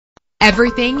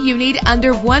Everything you need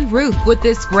under one roof with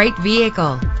this great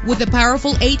vehicle. With a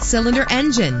powerful 8-cylinder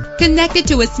engine connected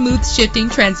to a smooth shifting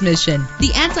transmission,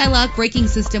 the anti-lock braking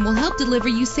system will help deliver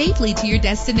you safely to your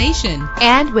destination.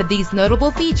 And with these notable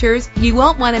features, you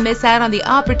won't want to miss out on the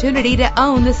opportunity to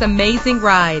own this amazing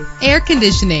ride. Air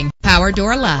conditioning, power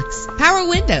door locks, power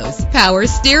windows, power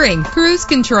steering, cruise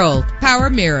control, power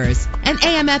mirrors, an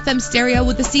AM/FM stereo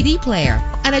with a CD player,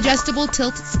 an adjustable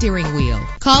tilt steering wheel.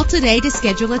 Call today to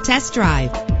schedule a test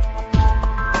drive.